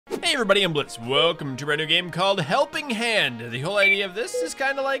Hey everybody, I'm Blitz. Welcome to a brand new game called Helping Hand. The whole idea of this is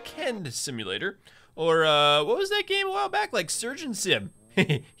kind of like Hand Simulator. Or, what was that game a while back? Like Surgeon Sim.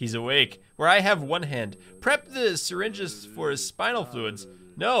 He's awake. Where I have one hand. Prep the syringes for his spinal fluids.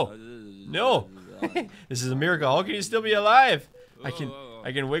 No. No. This is a miracle. How can you still be alive? I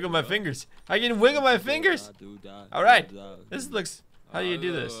can wiggle my fingers. I can wiggle my fingers. Alright. This looks... How do you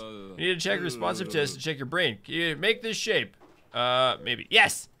do this? You need to check responsive test to check your brain. Can you make this shape? Maybe.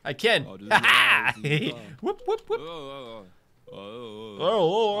 Yes! I can. Whoop, whoop, whoop.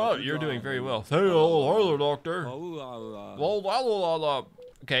 Oh, you're doing very well. Hello, doctor.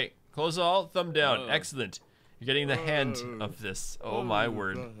 Okay, close all, thumb down. Excellent. You're getting the hand of this. Oh my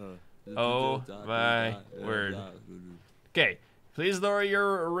word. Oh my word. Okay, please lower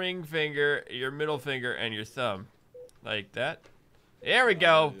your ring finger, your middle finger, and your thumb. Like that. There we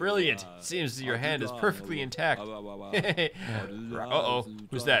go. Brilliant. Seems your hand is perfectly intact. Uh-oh.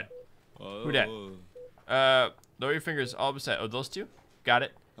 Who's that? Who that? Lower your fingers all beside. Oh, those two? Got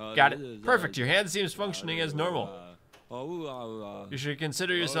it. Got it. Perfect. Your hand seems functioning as normal. You should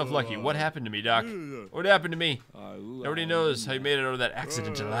consider yourself lucky. What happened to me, Doc? What happened to me? Nobody knows how you made it out of that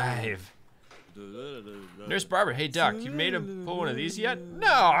accident alive. Nurse Barbara, hey, Doc, you made him pull one of these yet?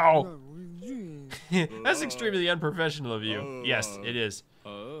 No! That's extremely unprofessional of you. Yes, it is.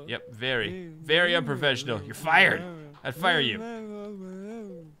 Yep, very, very unprofessional. You're fired. I'd fire you.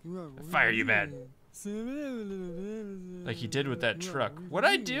 I'd fire you, man. Like he did with that truck. What'd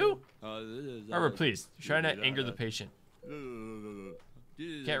I do? Barbara, please, try not to anger the patient.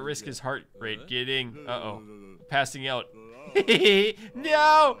 Can't risk his heart rate getting, passing out.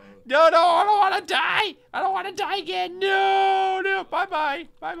 No, no, no, I don't want to die. I don't want to die again. No, no, bye-bye,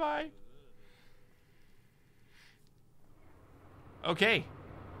 bye-bye. Okay.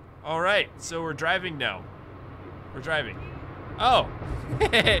 All right. So we're driving now. We're driving. Oh.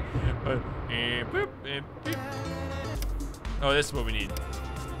 Oh, this is what we need.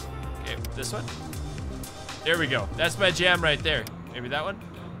 Okay, this one. There we go. That's my jam right there. Maybe that one.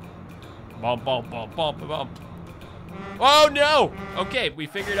 Bump, bump, bump, bump, bump. Oh no! Okay, we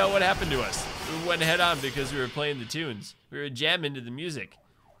figured out what happened to us. We went head on because we were playing the tunes. We were jamming to the music.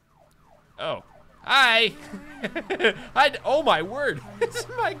 Oh. Hi! Oh my word!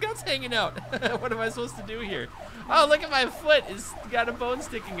 My gut's hanging out. What am I supposed to do here? Oh, look at my foot. It's got a bone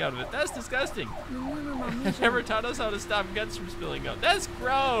sticking out of it. That's disgusting. Never taught us how to stop guts from spilling out. That's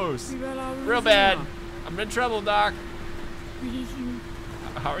gross. Real bad. I'm in trouble, Doc.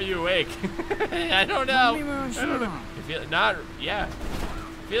 How are you awake? I don't know. I don't know. You feel it? Not. Yeah.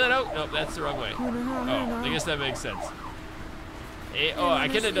 Feel it out? Nope, that's the wrong way. Oh, I guess that makes sense. Hey, oh, I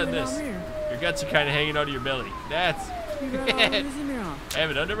could have done this. Your guts are kind of hanging out of your belly. That's... I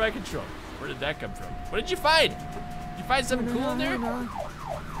have it under my control. Where did that come from? What did you find? Did you find something cool in there?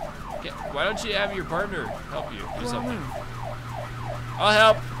 Okay, why don't you have your partner help you do something? I'll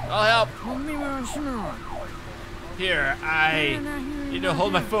help. I'll help. Here, I need to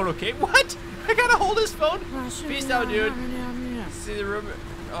hold my phone, okay? What? I gotta hold his phone? Peace out, dude. See the room?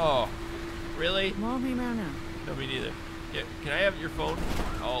 Oh, really? No, me neither. Yeah, can I have your phone?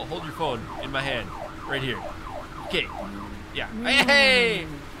 I'll hold your phone in my hand, right here. Okay. Yeah. Hey!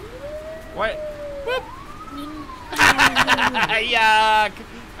 What? Whoop! Yuck!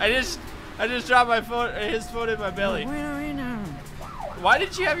 I just dropped my phone, his phone in my belly. Why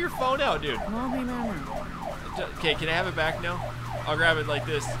did you have your phone out, dude? Okay, can I have it back now? I'll grab it like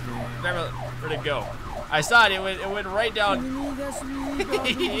this. Grab it. Where'd it go? I saw it. It went right down.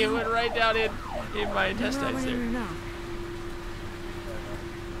 It went right down in my intestines there.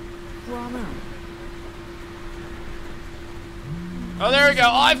 Oh, there we go.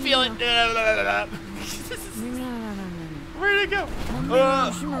 Oh, I feel it. Where'd it go?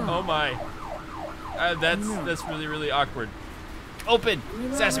 Oh my. That's really, really awkward. Open.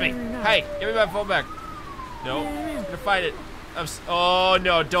 Sesame. Hey, give me my phone back. No, I'm gonna find it. Oh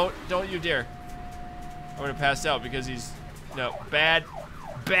no, don't you dare. I'm gonna pass out because he's, no, bad.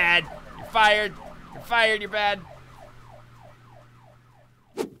 You're fired. You're fired, you're bad.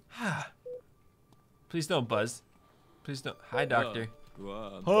 Please don't buzz. Please don't. Hi, doctor.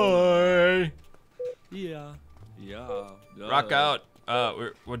 Hi. Yeah. Rock out.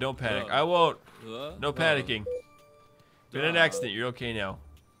 Well, don't panic. I won't. No panicking. Been an accident. You're okay now.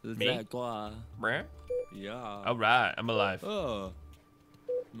 Me? Bruh? Yeah. All right. I'm alive.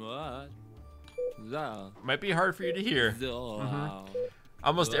 Might be hard for you to hear.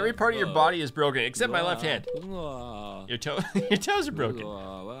 Almost every part of your body is broken except my left hand. Your toes are broken.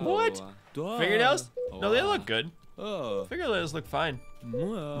 What? Fingernails? No, they look good. Fingernails look fine.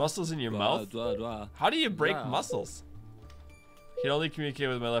 Muscles in your mouth? How do you break muscles? I can only communicate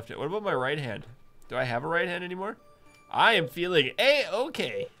with my left hand. What about my right hand? Do I have a right hand anymore? I am feeling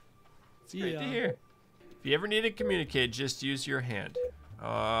A-okay. It's great to hear. If you ever need to communicate, just use your hand.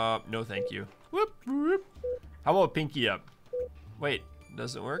 No thank you. Whoop, whoop. How about pinky up? Wait,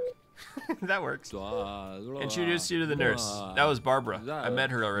 doesn't work? That works. Introduce you to the nurse. That was Barbara. I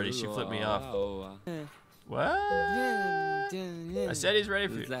met her already. She flipped me off. What? I said he's ready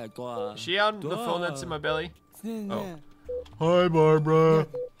for you. Is she on the phone that's in my belly? Oh. Hi, Barbara.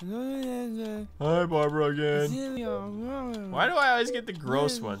 Hi, Barbara again. Why do I always get the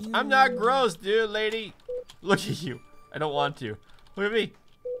gross ones? I'm not gross, dude, lady. Look at you. I don't want to. Look at me.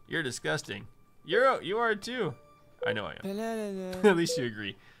 You're disgusting. You are too. I know I am. At least you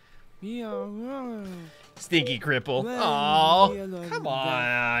agree. Stinky cripple. Oh, come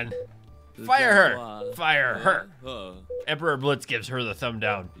on. Fire her. Fire her. Emperor Blitz gives her the thumb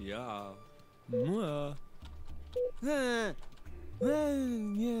down.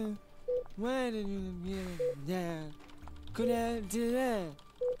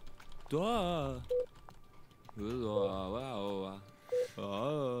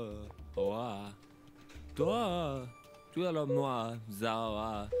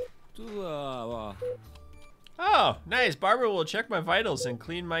 Oh, nice. Barbara will check my vitals and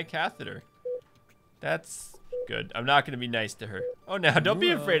clean my catheter. That's good. I'm not going to be nice to her. Oh, now, don't be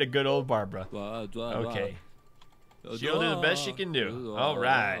afraid of good old Barbara. Okay. She'll do the best she can do. All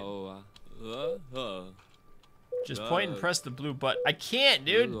right. Just point and press the blue button. I can't,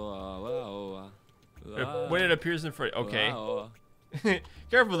 dude. When it appears in front. Okay.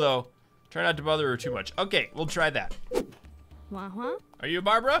 Careful, though. Try not to bother her too much. Okay, we'll try that. Are you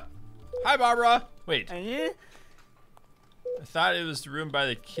Barbara? Hi, Barbara. Wait. I thought it was the room by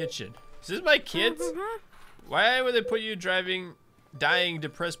the kitchen. Is this my kids? Why would they put you driving dying,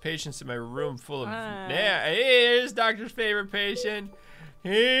 depressed patients in my room full of... Yeah, hey, here's doctor's favorite patient.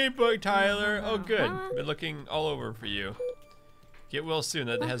 Hey, Bug Tyler. Oh, good. Been looking all over for you. Get well soon.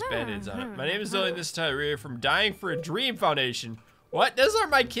 That has Band-Aids on it. My name is Zoe. This is Tyler. We're from Dying for a Dream Foundation. What? Those are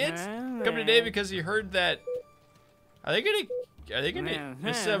my kids? Come today because you heard that... Are they gonna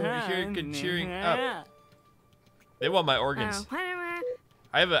miss some good cheering up? They want my organs.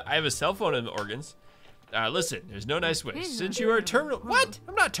 I have a cell phone and organs. Listen, there's no nice way. Since you are terminal... What?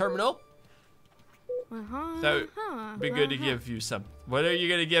 I'm not terminal. That would be good to give you some. What are you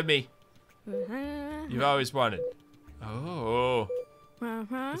gonna give me? You've always wanted. Oh.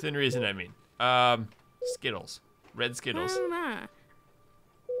 Within reason, I mean. Skittles. Red Skittles.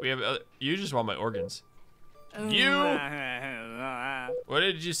 We have... you just want my organs. You... What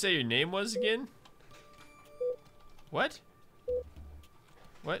did you say your name was again? What?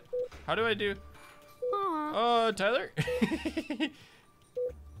 What? How do I do... Oh, Tyler?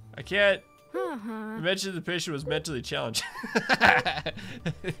 I can't. You mentioned the patient was mentally challenged.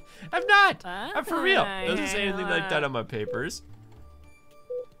 I'm not. I'm for real. Doesn't say anything like that on my papers.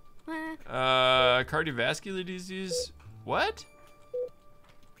 Cardiovascular disease. What?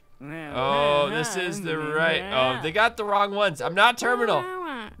 Oh, this is the right. Oh, they got the wrong ones. I'm not terminal.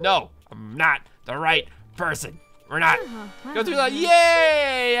 No, I'm not the right person. We're not. Go through that.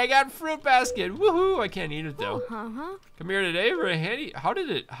 Yay! I got fruit basket. Woohoo! I can't eat it though. Come here today for a handy. How did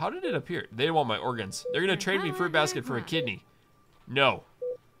it appear? They want my organs. They're gonna trade me fruit basket for a kidney. No.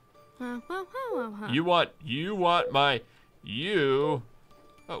 You want my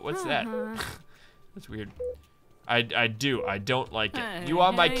Oh, what's that? That's weird. I do. I don't like it. You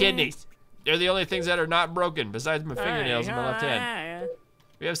want my kidneys? They're the only things that are not broken besides my fingernails in my left hand.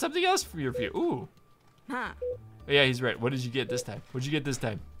 We have something else for you. Ooh. Oh, yeah, he's right. What did you get this time? What'd you get this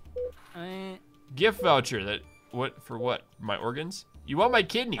time? Gift voucher. That what for what? My organs? You want my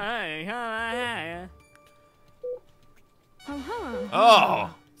kidney?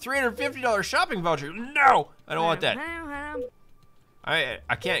 Oh, $350 shopping voucher. No, I don't want that.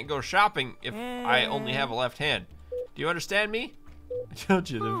 I can't go shopping if I only have a left hand. Do you understand me? I told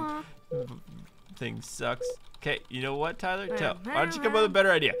you the thing sucks. Okay, you know what, Tyler? Why don't you come up with a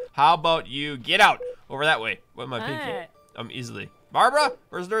better idea? How about you get out over that way with my pinky? Easily. Barbara?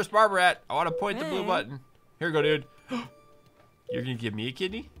 Where's Nurse Barbara at? I want to point the blue button. Here you go, dude. You're gonna give me a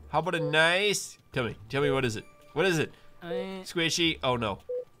kidney? How about a nice... Tell me what is it? What is it? Squishy? Oh no.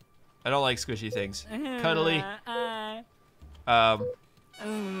 I don't like squishy things. Cuddly. Teddy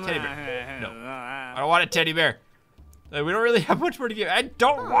bear. No. I don't want a teddy bear. We don't really have much more to give. I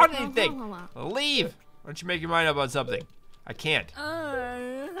don't want anything. Leave. Why don't you make your mind up on something? I can't.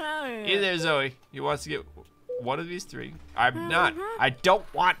 Hey there, Zoe. He wants to get one of these three. I'm not. I don't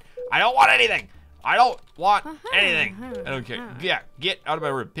want anything. I don't want anything. I don't care. Yeah, get out of my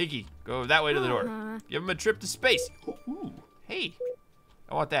room. Piggy, go that way to the door. Give him a trip to space. Ooh, Hey,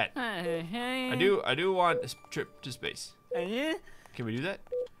 I want that. I do want a trip to space. Can we do that?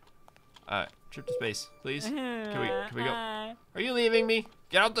 Trip to space, please. Can we go? Are you leaving me?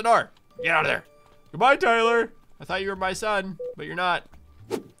 Get out the door. Get out of there. Goodbye, Tyler. I thought you were my son, but you're not.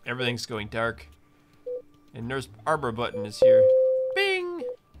 Everything's going dark. And Nurse Barbara Button is here. Bing.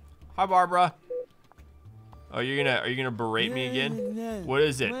 Hi, Barbara. Oh, are you gonna berate me again? What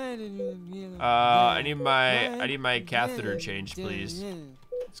is it? I need my catheter changed, please.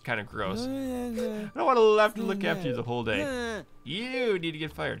 It's kind of gross. I don't want to have to look after you the whole day. You need to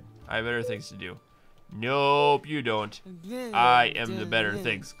get fired. I have better things to do. Nope, you don't. I am the better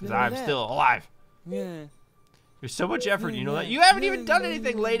things because I'm still alive. There's so much effort, you know that? You haven't even done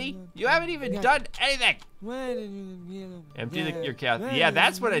anything, lady. You haven't even done anything. Empty your catheter. Yeah,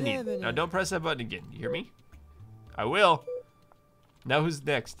 that's what I need. Now don't press that button again. You hear me? I will. Now who's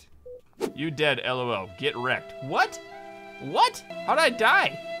next? You dead, LOL. Get wrecked. What? What? How'd I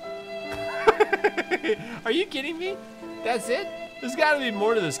die? Are you kidding me? That's it? There's gotta be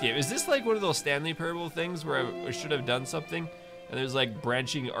more to this game. Is this like one of those Stanley Parable things where I should have done something? And there's like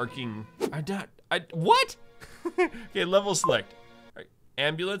branching, arcing. What? Okay, level select. Right.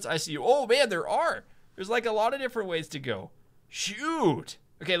 Ambulance, ICU. Oh man, there's like a lot of different ways to go. Shoot.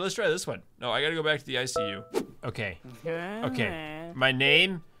 Okay, let's try this one. No, I gotta go back to the ICU. Okay. Okay. My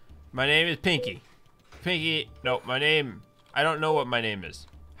name is Pinky. Pinky, no, I don't know what my name is.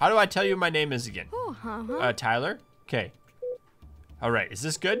 How do I tell you my name is again? Tyler? Okay. All right, is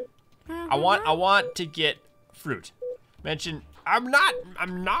this good? I want to get fruit. Mention, I'm not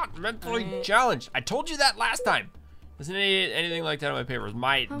mentally challenged. I told you that last time. Isn't anything like that on my papers?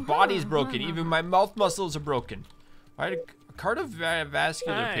 My body's broken, even my mouth muscles are broken. I had a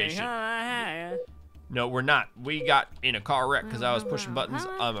cardiovascular patient. No, we're not. We got in a car wreck because I was pushing buttons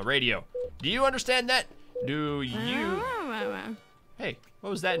on the radio. Do you understand that? Do you? Hey, what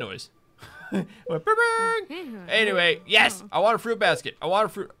was that noise? Anyway, yes, I want a fruit basket. I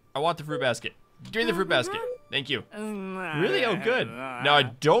want the fruit basket. Give me the fruit basket. Thank you. Really? Oh, good. Now I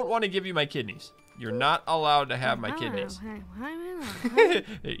don't want to give you my kidneys. You're not allowed to have my kidneys.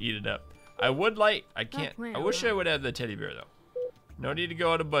 Eat it up. I can't. I wish I would have the teddy bear though. No need to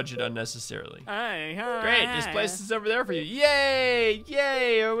go out of budget unnecessarily. Great, this place is over there for you. Yay,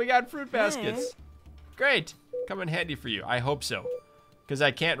 yay, we got fruit baskets. Great, come in handy for you. I hope so, because I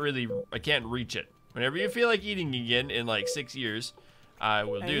can't reach it. Whenever you feel like eating again in like 6 years, I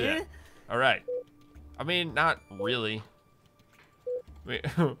will do that. All right. I mean, not really. Wait,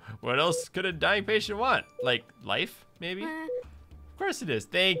 what else could a dying patient want? Like life, maybe? Of course it is.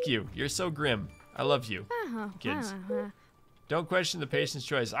 Thank you. You're so grim. I love you, kids. Don't question the patient's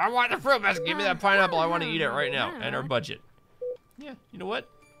choice. I want the fruit basket. Give me that pineapple. I want to eat it right now. And our budget. Yeah, you know what?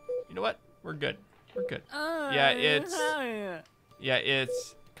 You know what? We're good. We're good. Yeah, it's.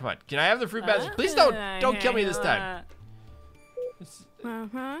 Come on. Can I have the fruit basket? Please don't kill me this time.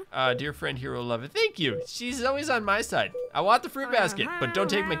 Dear friend here will love it. Thank you. She's always on my side. I want the fruit basket, but don't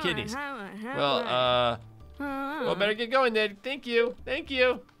take my kidneys. Well, better get going then. Thank you. Thank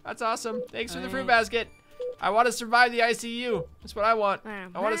you. That's awesome. Thanks for the fruit basket. I want to survive the ICU. That's what I want.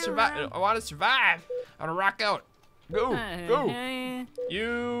 I want to survive. I want to survive. I want to rock out. Go. Go.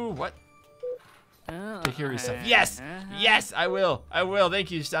 You. What? Take care of yourself. Yes. Yes, I will. I will. Thank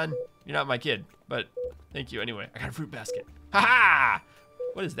you, son. You're not my kid, but thank you anyway. I got a fruit basket. Ha ha!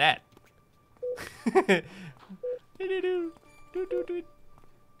 What is that?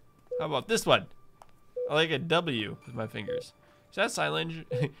 How about this one? I like a W with my fingers. Is that sign language?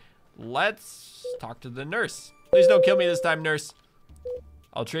 Let's talk to the nurse. Please don't kill me this time, nurse.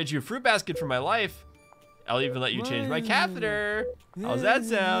 I'll trade you a fruit basket for my life. I'll even let you change my catheter. How's that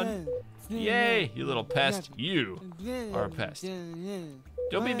sound? Yay, you little pest. You are a pest.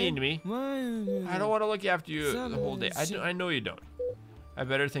 Don't be mean to me. I don't want to look after you the whole day. I know you don't. I have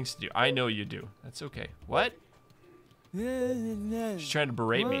better things to do. I know you do. That's okay. What? She's trying to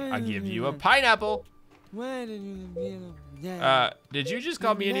berate me. I'll give you a pineapple. Did you just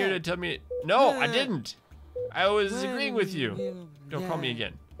call me in here to tell me? No, I didn't. I was agreeing with you. Don't call me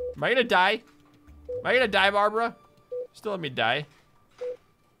again. Am I gonna die? Am I gonna die, Barbara? Still let me die.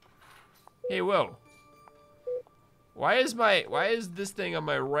 Hey, whoa. Why is this thing on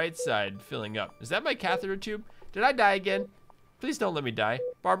my right side filling up? Is that my catheter tube? Did I die again? Please don't let me die.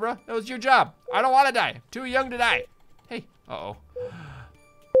 Barbara, that was your job. I don't want to die. Too young to die. Hey, uh-oh.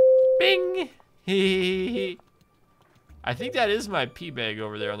 Bing. I think that is my pee bag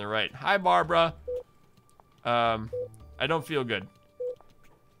over there on the right. Hi, Barbara. I don't feel good.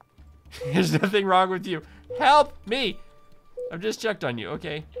 There's nothing wrong with you. Help me. I've just checked on you.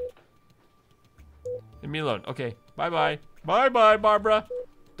 Okay. Leave me alone. Okay. Bye-bye. Bye-bye, Barbara.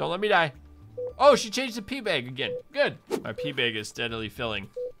 Don't let me die. Oh, she changed the pee bag again. Good. My pee bag is steadily filling.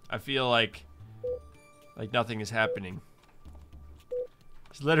 I feel like nothing is happening.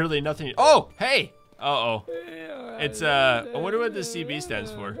 There's literally nothing. Oh, hey. Uh-oh. It's, I wonder what this CB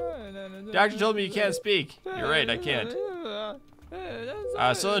stands for. Doctor told me you can't speak. You're right, I can't.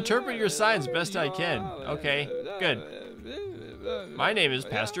 So interpret your signs best I can. Okay, good. My name is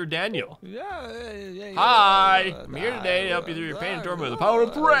Pastor Daniel. Hi, I'm here today to help you through your pain and torment with the power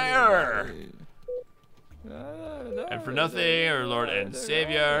of prayer. And for nothing, our Lord and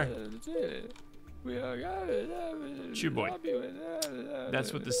Savior. Chew boy.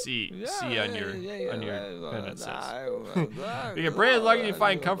 That's what the C on your pendant says. You can pray as long as you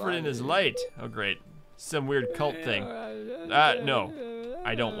find comfort in His light. Oh great, some weird cult thing. No,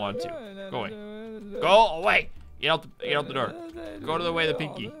 I don't want to. Go away. Go away. Get out the door. Go to the way of the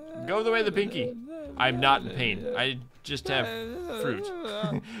pinky. Go the way of the pinky. I'm not in pain. I just have fruit.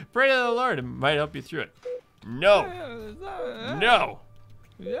 Pray to the Lord. It might help you through it. No. No.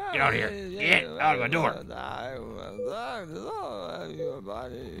 Get out of here. Get out of my door.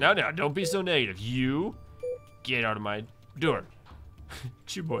 No, don't be so negative. You get out of my door.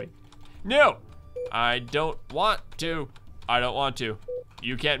 Chew boy. No. I don't want to. I don't want to.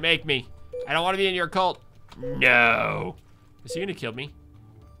 You can't make me. I don't want to be in your cult. No. Is he gonna kill me?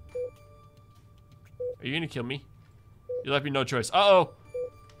 Are you gonna kill me? You left me no choice. Uh-oh.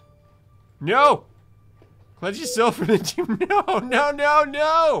 No. Cleanse yourself from the team.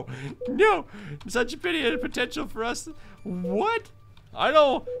 No. Such a pity and a potential for us. What? I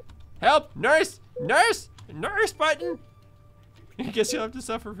don't. Help. Nurse button. I guess you'll have to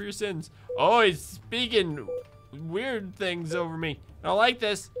suffer for your sins. Oh, he's speaking weird things over me. I don't like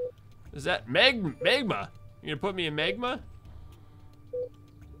this. Is that magma? You gonna put me in magma?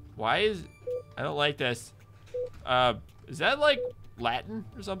 Why is, I don't like this. Is that like Latin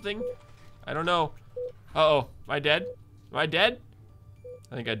or something? I don't know. Uh-oh, am I dead? Am I dead?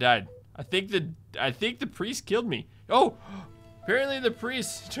 I think I died. I think the priest killed me. Oh, apparently the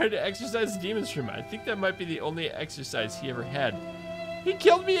priest tried to exorcise demons from me. I think that might be the only exercise he ever had. He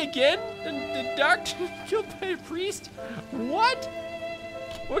killed me again? The doctor killed by a priest? What?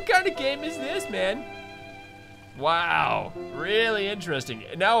 What kind of game is this, man? Wow, really interesting.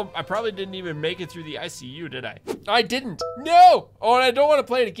 Now, I probably didn't even make it through the ICU, did I? I didn't, no! Oh, and I don't want to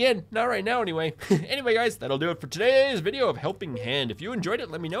play it again. Not right now, anyway. Anyway, guys, that'll do it for today's video of Helping Hand. If you enjoyed it,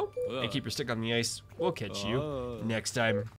 let me know. And keep your stick on the ice. We'll catch you next time.